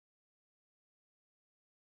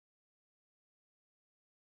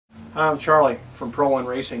I'm Charlie from Pro One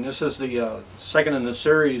Racing. This is the second in the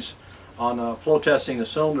series on flow testing the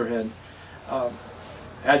cylinder head.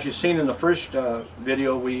 As you've seen in the first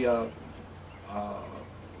video, we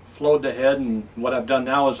flowed the head, and what I've done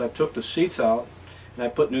now is I've took the seats out and I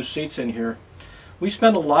put new seats in here. We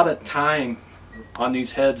spend a lot of time on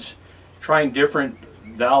these heads trying different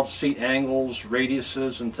valve seat angles,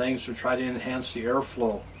 radiuses, and things to try to enhance the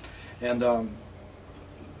airflow. And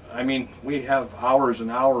I mean, we have hours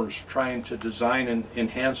and hours trying to design and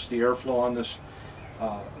enhance the airflow on this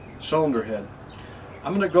cylinder head.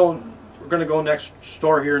 We're going to go next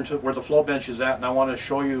door here into where the flow bench is at, and I want to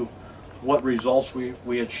show you what results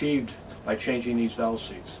we achieved by changing these valve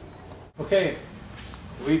seats. Okay,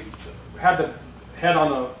 we've had the head on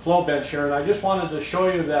the flow bench here, and I just wanted to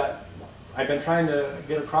show you that I've been trying to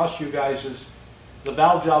get across to you guys is the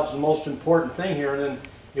valve job is the most important thing here, and then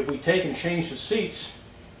if we take and change the seats,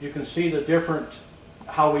 you can see the different,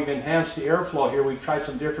 how we've enhanced the airflow here. We've tried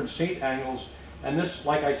some different seat angles, and this,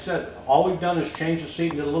 like I said, all we've done is change the seat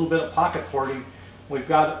and did a little bit of pocket porting. We've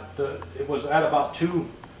got it was at about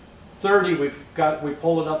 230. We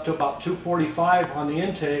pulled it up to about 245 on the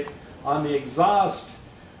intake. On the exhaust,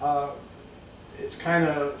 it's kind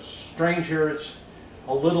of strange here. It's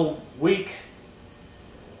a little weak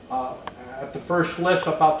at the first lift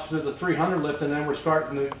up out to the 300 lift, and then we're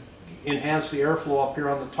starting to enhance the airflow up here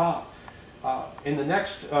on the top. In the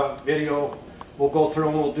next video, we'll go through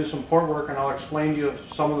and we'll do some port work, and I'll explain to you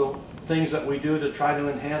some of the things that we do to try to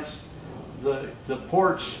enhance the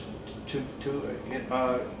ports to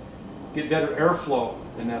get better airflow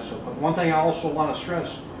in this. But one thing I also want to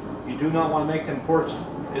stress, you do not want to make them ports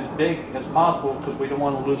as big as possible because we don't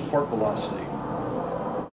want to lose port velocity.